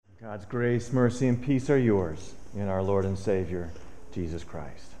God's grace, mercy, and peace are yours in our Lord and Savior, Jesus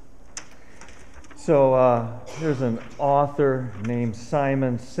Christ. So there's an author named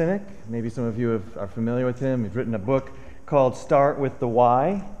Simon Sinek. Maybe some of you are familiar with him. He's written a book called Start with the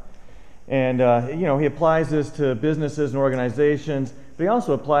Why. And, he applies this to businesses and organizations, but he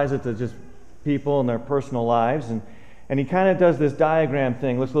also applies it to just people and their personal lives. And he kind of does this diagram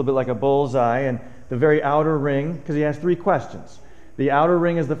thing, looks a little bit like a bullseye, and the very outer ring, because he has 3 questions. The outer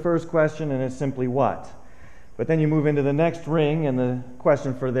ring is the first question, and it's simply what? But then you move into the next ring, and the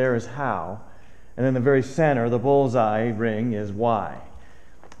question for there is how. And then the very center, the bullseye ring, is why.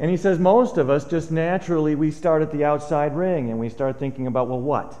 And he says most of us just naturally, we start at the outside ring, and we start thinking about, well,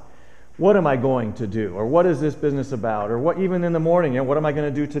 what? What am I going to do? Or what is this business about? Or what, even in the morning, what am I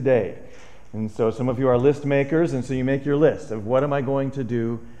going to do today? And so some of you are list makers, and so you make your list of what am I going to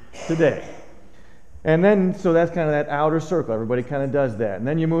do today? And then, so that's kind of that outer circle. Everybody kind of does that. And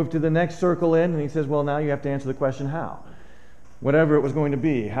then you move to the next circle in, and he says, well, now you have to answer the question, how? Whatever it was going to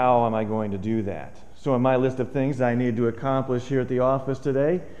be, how am I going to do that? So in my list of things I need to accomplish here at the office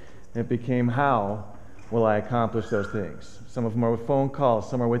today, it became how will I accomplish those things? Some of them are with phone calls,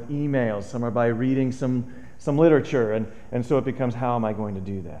 some are with emails, some are by reading some literature, and so it becomes how am I going to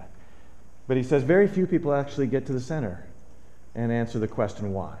do that? But he says very few people actually get to the center and answer the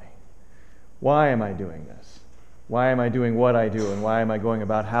question why. Why am I doing this? Why am I doing what I do? And why am I going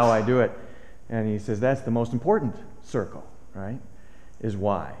about how I do it? And he says that's the most important circle, right? Is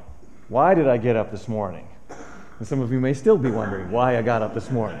why. Why did I get up this morning? And some of you may still be wondering why I got up this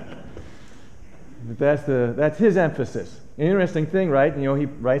morning. But that's his emphasis. An interesting thing, right? He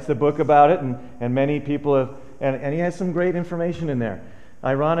writes the book about it, and many people have, and he has some great information in there.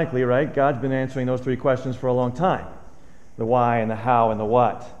 Ironically, right, God's been answering those 3 questions for a long time. The why and the how and the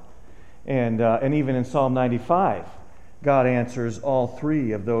what. And even in Psalm 95, God answers all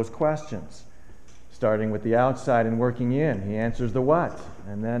 3 of those questions. Starting with the outside and working in. He answers the what,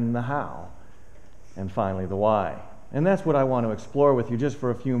 and then the how, and finally the why. And that's what I want to explore with you just for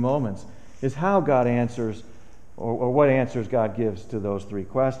a few moments, is how God answers, or what answers God gives to those 3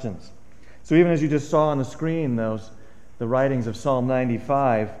 questions. So even as you just saw on the screen, the writings of Psalm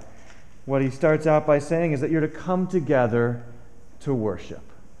 95, what he starts out by saying is that you're to come together to worship.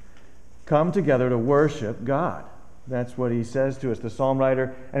 Come together to worship God. That's what he says to us, the psalm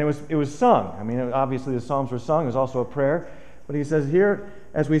writer. And it was sung. I mean, obviously the psalms were sung. It was also a prayer. But he says here,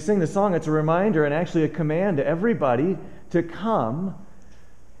 as we sing the song, it's a reminder and actually a command to everybody to come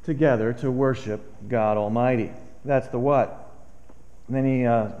together to worship God Almighty. That's the what. And then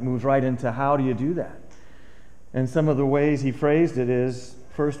he moves right into how do you do that? And some of the ways he phrased it is,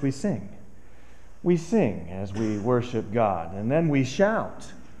 first we sing. We sing as we worship God. And then we shout.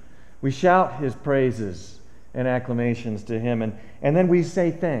 We shout his praises and acclamations to him. And then we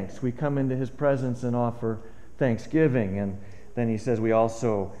say thanks. We come into his presence and offer thanksgiving. And then he says we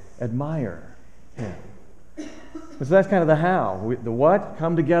also admire him. So that's kind of the how. The what?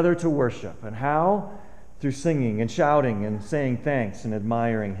 Come together to worship. And how? Through singing and shouting and saying thanks and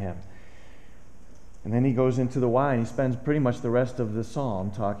admiring him. And then he goes into the why, and he spends pretty much the rest of the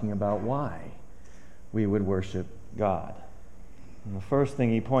psalm talking about why we would worship God. And the first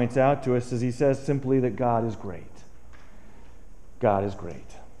thing he points out to us is he says simply that God is great. God is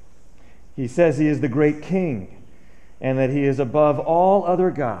great. He says he is the great king and that he is above all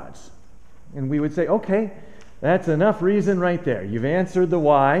other gods. And we would say, okay, that's enough reason right there. You've answered the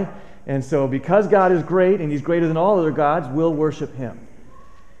why. And so because God is great and he's greater than all other gods, we'll worship him.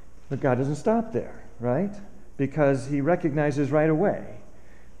 But God doesn't stop there, right? Because he recognizes right away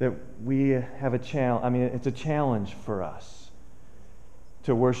that we have a challenge. I mean, it's a challenge for us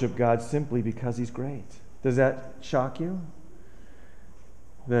to worship God simply because he's great. Does that shock you?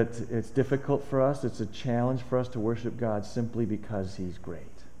 That it's difficult for us, it's a challenge for us to worship God simply because he's great.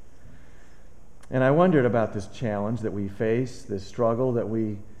 And I wondered about this challenge that we face, this struggle that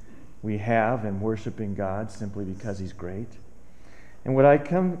we have in worshiping God simply because he's great. And what I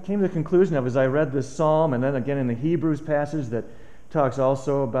came to the conclusion of as I read this psalm, and then again in the Hebrews passage that talks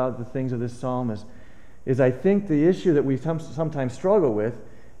also about the things of this psalm, is I think the issue that we sometimes struggle with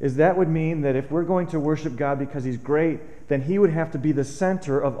is that would mean that if we're going to worship God because he's great, then he would have to be the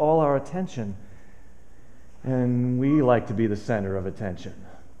center of all our attention. And we like to be the center of attention.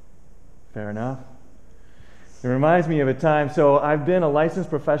 Fair enough? It reminds me of a time, so I've been a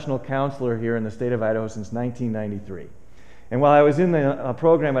licensed professional counselor here in the state of Idaho since 1993. And while I was in the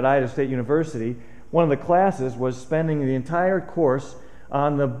program at Idaho State University, one of the classes was spending the entire course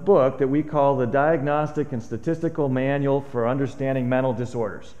on the book that we call the Diagnostic and Statistical Manual for Understanding Mental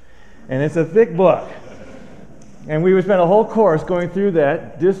Disorders. And it's a thick book. And we would spend a whole course going through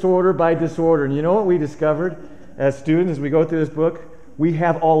that, disorder by disorder. And you know what we discovered as students as we go through this book? We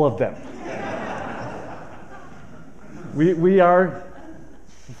have all of them. we are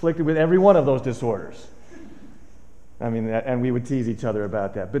afflicted with every one of those disorders. I mean, and we would tease each other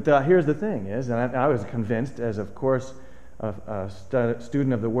about that. But here's the thing is, and I was convinced, as of course a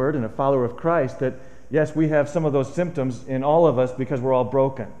student of the Word and a follower of Christ, that yes, we have some of those symptoms in all of us because we're all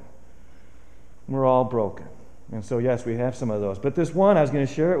broken. We're all broken. And so yes, we have some of those. But this one, I was going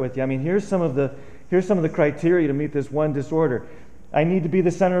to share it with you. I mean, here's some of the criteria to meet this one disorder. I need to be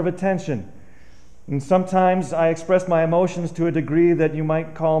the center of attention. And sometimes I express my emotions to a degree that you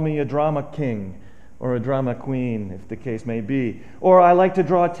might call me a drama king or a drama queen, if the case may be. Or I like to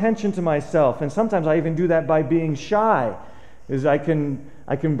draw attention to myself, and sometimes I even do that by being shy. Is I can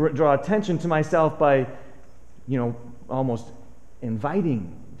draw attention to myself by, almost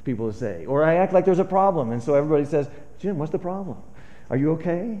inviting people to say. Or I act like there's a problem, and so everybody says, Jim, what's the problem? Are you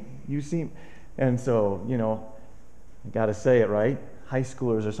okay? You seem... And so, I got to say it, right? High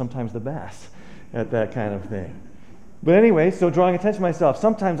schoolers are sometimes the best at that kind of thing. But anyway, so drawing attention to myself.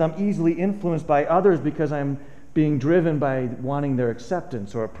 Sometimes I'm easily influenced by others because I'm being driven by wanting their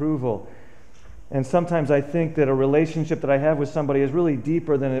acceptance or approval. And sometimes I think that a relationship that I have with somebody is really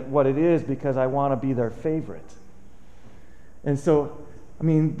deeper than what it is because I want to be their favorite. And so, I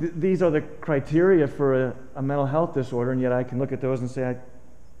mean, these are the criteria for a mental health disorder, and yet I can look at those and say,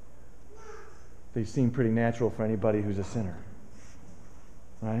 they seem pretty natural for anybody who's a sinner.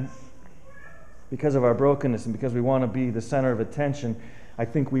 Right? Because of our brokenness and because we want to be the center of attention, I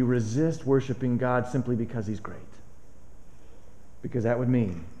think we resist worshiping God simply because He's great. Because that would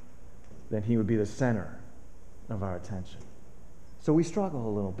mean that He would be the center of our attention. So we struggle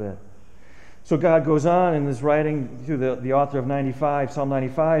a little bit. So God goes on in this writing to the author of Psalm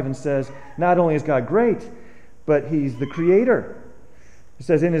 95, and says, not only is God great, but He's the Creator. It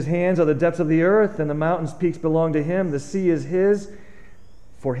says, in His hands are the depths of the earth, and the mountains' peaks belong to Him. The sea is His,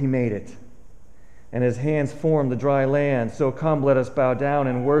 for He made it. And His hands formed the dry land. So come, let us bow down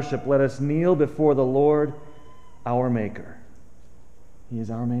and worship. Let us kneel before the Lord, our Maker. He is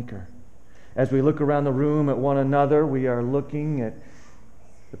our Maker. As we look around the room at one another, we are looking at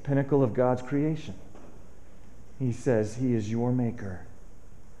the pinnacle of God's creation. He says He is your Maker.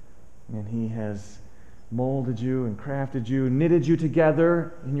 And He has molded you and crafted you, knitted you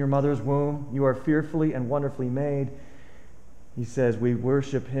together in your mother's womb. You are fearfully and wonderfully made. He says we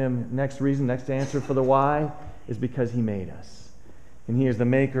worship Him. Next answer for the why is because He made us. And He is the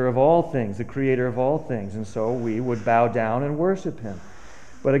maker of all things, the creator of all things. And so we would bow down and worship Him.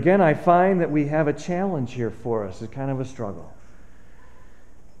 But again, I find that we have a challenge here for us. It's kind of a struggle.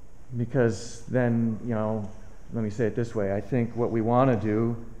 Because then, let me say it this way. I think what we want to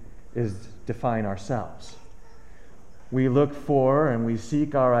do is define ourselves. We look for and we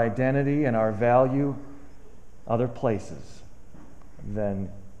seek our identity and our value other places than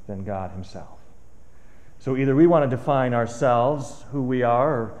God Himself. So either we want to define ourselves, who we are,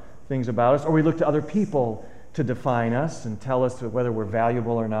 or things about us, or we look to other people to define us and tell us whether we're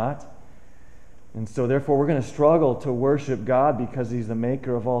valuable or not. And so therefore we're going to struggle to worship God because He's the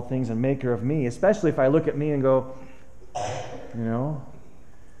maker of all things and maker of me, especially if I look at me and go,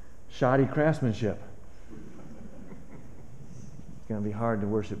 shoddy craftsmanship. It's going to be hard to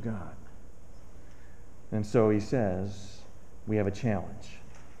worship God. And so He says, we have a challenge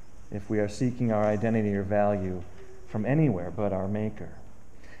if we are seeking our identity or value from anywhere but our Maker.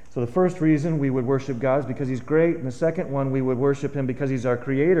 So the first reason we would worship God is because He's great, and the second one, we would worship Him because He's our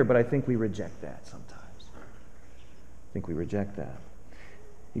Creator, but I think we reject that sometimes. I think we reject that.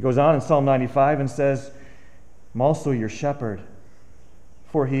 He goes on in Psalm 95 and says, I'm also your shepherd,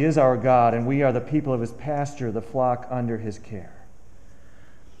 for He is our God, and we are the people of His pasture, the flock under His care.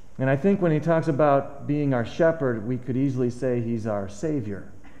 And I think when he talks about being our shepherd, we could easily say He's our Savior.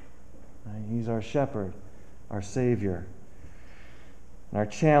 Right? He's our shepherd, our Savior. And our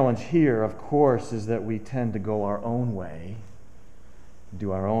challenge here, of course, is that we tend to go our own way,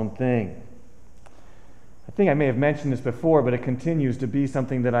 do our own thing. I think I may have mentioned this before, but it continues to be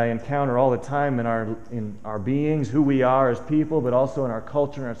something that I encounter all the time in our beings, who we are as people, but also in our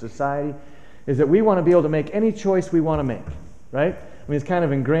culture and our society, is that we want to be able to make any choice we want to make, right? I mean, it's kind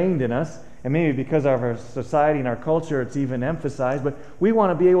of ingrained in us, and maybe because of our society and our culture, it's even emphasized, but we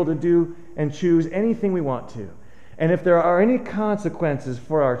want to be able to do and choose anything we want to. And if there are any consequences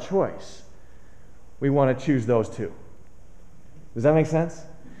for our choice, we want to choose those too. Does that make sense?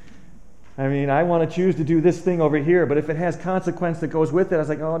 I mean, I want to choose to do this thing over here, but if it has consequence that goes with it, I was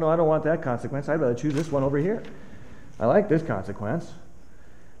like, oh no, I don't want that consequence. I'd rather choose this one over here. I like this consequence.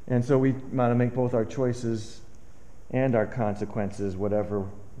 And so we want to make both our choices and our consequences, whatever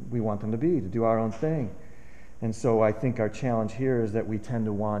we want them to be, to do our own thing. And so I think our challenge here is that we tend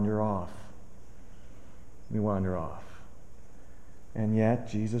to wander off. We wander off. And yet,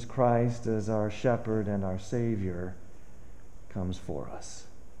 Jesus Christ, as our shepherd and our Savior, comes for us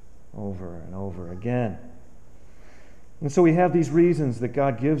over and over again. And so we have these reasons that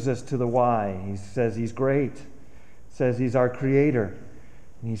God gives us to the why. He says He's great, says He's our Creator,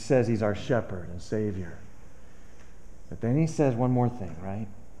 and He says He's our shepherd and Savior. But then He says one more thing, right?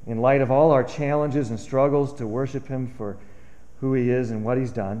 In light of all our challenges and struggles to worship Him for who He is and what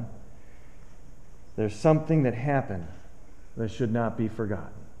He's done, there's something that happened that should not be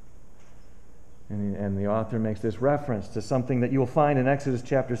forgotten. And the author makes this reference to something that you'll find in Exodus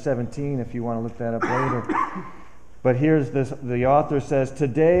chapter 17 if you want to look that up later. But here's this, the author says,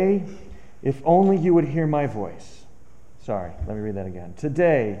 "Today, if only you would hear my voice." Sorry, let me read that again.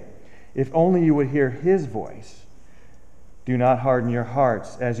 "Today, if only you would hear His voice, do not harden your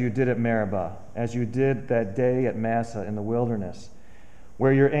hearts as you did at Meribah, as you did that day at Massah in the wilderness,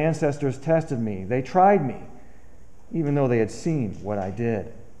 where your ancestors tested me. They tried me, even though they had seen what I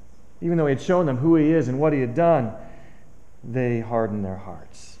did. Even though He had shown them who He is and what He had done, they hardened their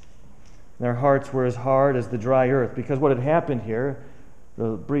hearts. Their hearts were as hard as the dry earth." Because what had happened here, the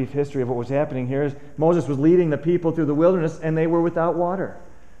brief history of what was happening here, is Moses was leading the people through the wilderness and they were without water.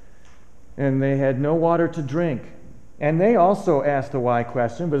 And they had no water to drink. And they also asked a why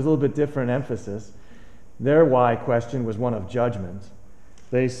question, but it's a little bit different emphasis. Their why question was one of judgment.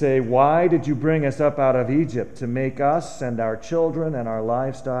 They say, "Why did you bring us up out of Egypt to make us and our children and our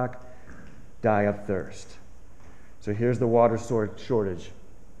livestock die of thirst?" So here's the water shortage,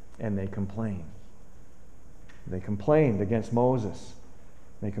 and they complain. They complained against Moses.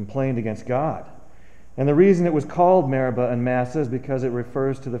 They complained against God. And the reason it was called Meribah and Massah is because it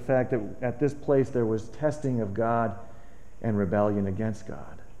refers to the fact that at this place there was testing of God and rebellion against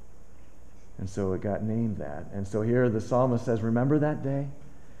God. And so it got named that. And so here the psalmist says, remember that day?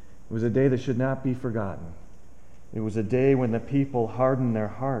 It was a day that should not be forgotten. It was a day when the people hardened their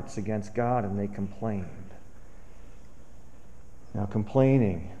hearts against God and they complained. Now,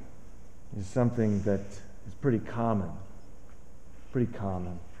 complaining is something that is pretty common. Pretty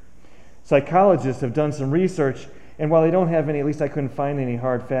common. Psychologists have done some research, and while they don't have any, at least I couldn't find any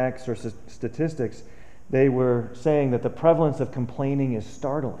hard facts or statistics, they were saying that the prevalence of complaining is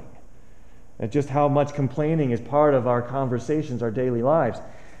startling. At just how much complaining is part of our conversations, our daily lives.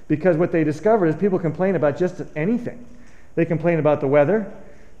 Because what they discovered is people complain about just anything. They complain about the weather,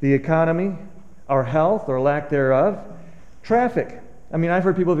 the economy, our health or lack thereof, traffic. I mean, I've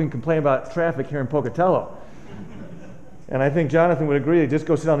heard people even complain about traffic here in Pocatello. And I think Jonathan would agree, just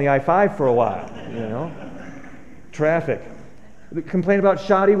go sit on the I-5 for a while, you know. Traffic. They complain about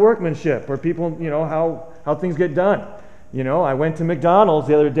shoddy workmanship, or people, you know, how things get done. You know, I went to McDonald's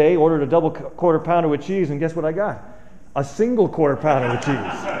the other day, ordered a double quarter pounder with cheese, and guess what I got? A single quarter pounder with cheese.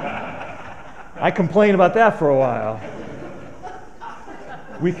 I complain about that for a while.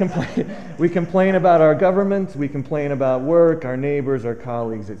 We complain about our government, we complain about work, our neighbors, our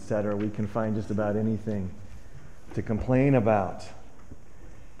colleagues, etc. We can find just about anything to complain about.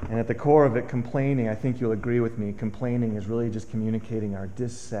 And at the core of it, complaining, I think you'll agree with me, complaining is really just communicating our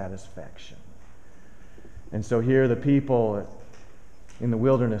dissatisfaction. And so here the people in the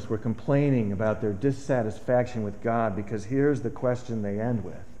wilderness were complaining about their dissatisfaction with God, because here's the question they end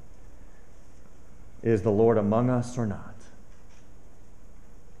with. Is the Lord among us or not?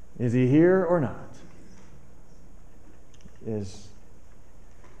 Is He here or not?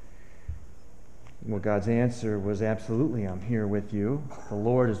 Well, God's answer was absolutely, I'm here with you. The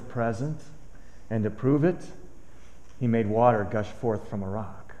Lord is present. And to prove it, He made water gush forth from a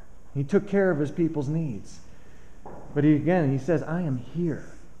rock. He took care of His people's needs. But He says, I am here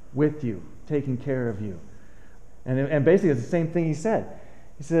with you, taking care of you. And basically it's the same thing He said.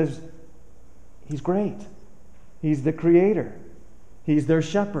 He says, He's great. He's the Creator. He's their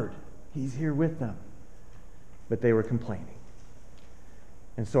shepherd. He's here with them. But they were complaining.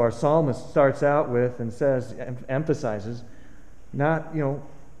 And so our psalmist starts out with and says, emphasizes, not, let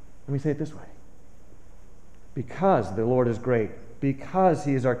me say it this way. Because the Lord is great, because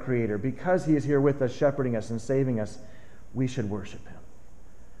He is our Creator, because He is here with us, shepherding us and saving us, we should worship Him.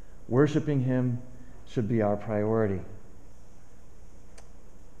 Worshiping Him should be our priority.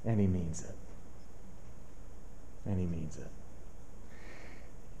 And He means it. And He means it.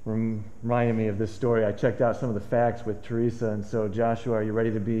 Reminded me of this story. I checked out some of the facts with Teresa, and so Joshua, are you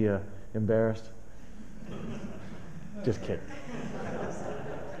ready to be embarrassed? Just kidding.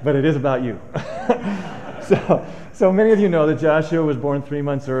 But it is about you. So many of you know that Joshua was born 3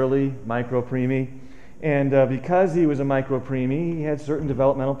 months early, micropreemie, And because he was a micropreemie, he had certain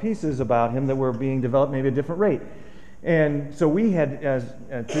developmental pieces about him that were being developed maybe at a different rate. And so we had, as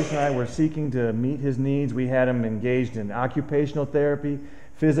Teresa and I were seeking to meet his needs, we had him engaged in occupational therapy,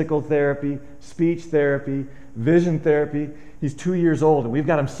 physical therapy, speech therapy, vision therapy. He's 2 years old, and we've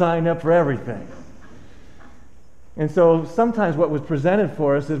got him signed up for everything. And so sometimes what was presented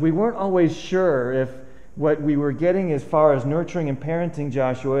for us is we weren't always sure if what we were getting as far as nurturing and parenting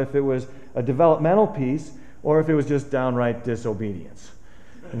Joshua, if it was a developmental piece or if it was just downright disobedience.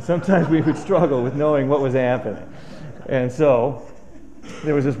 And sometimes we would struggle with knowing what was happening. And so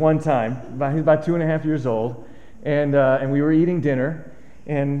there was this one time, he was about 2.5 years old, and we were eating dinner,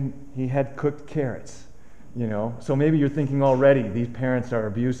 and he had cooked carrots. So maybe you're thinking already these parents are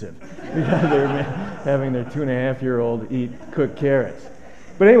abusive because they're having their 2.5-year-old eat cooked carrots.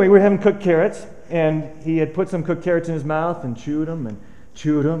 But anyway, we were having cooked carrots, and he had put some cooked carrots in his mouth and chewed them and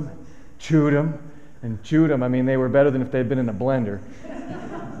chewed them, chewed them and chewed them. I mean, they were better than if they'd been in a blender.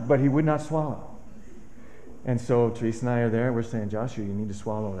 But he would not swallow. And so Teresa and I are there. We're saying, Joshua, you need to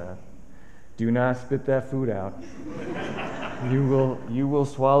swallow that. Do not spit that food out. You will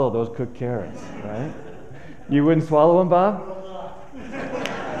swallow those cooked carrots, right? You wouldn't swallow them, Bob?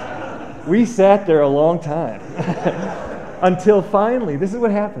 We sat there a long time. Until finally, this is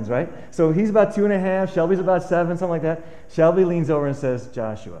what happens, right? So he's about 2.5, Shelby's about 7, something like that. Shelby leans over and says,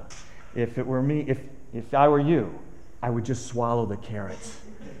 Joshua, if it were me, if I were you, I would just swallow the carrots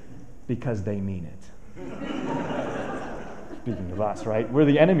because they mean it. Speaking of us, right? We're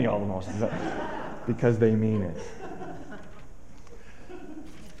the enemy almost. Because they mean it.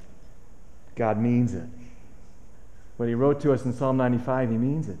 God means it. What he wrote to us in Psalm 95, he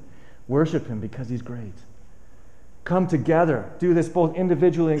means it. Worship him because he's great. Come together. Do this both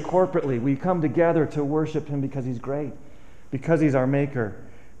individually and corporately. We come together to worship him because he's great. Because he's our maker.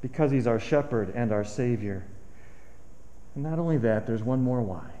 Because he's our shepherd and our savior. And not only that, there's one more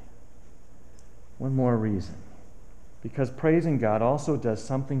why. One more reason. Because praising God also does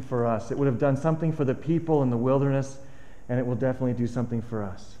something for us. It would have done something for the people in the wilderness, and it will definitely do something for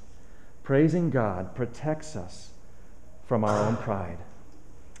us. Praising God protects us from our own pride.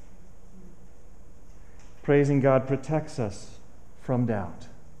 Praising God protects us from doubt.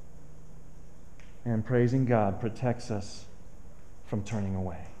 And praising God protects us from turning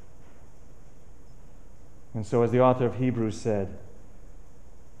away. And so, as the author of Hebrews said,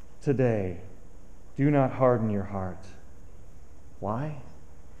 today, do not harden your heart. Why?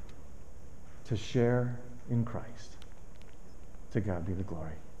 To share in Christ. To God be the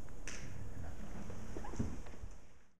glory.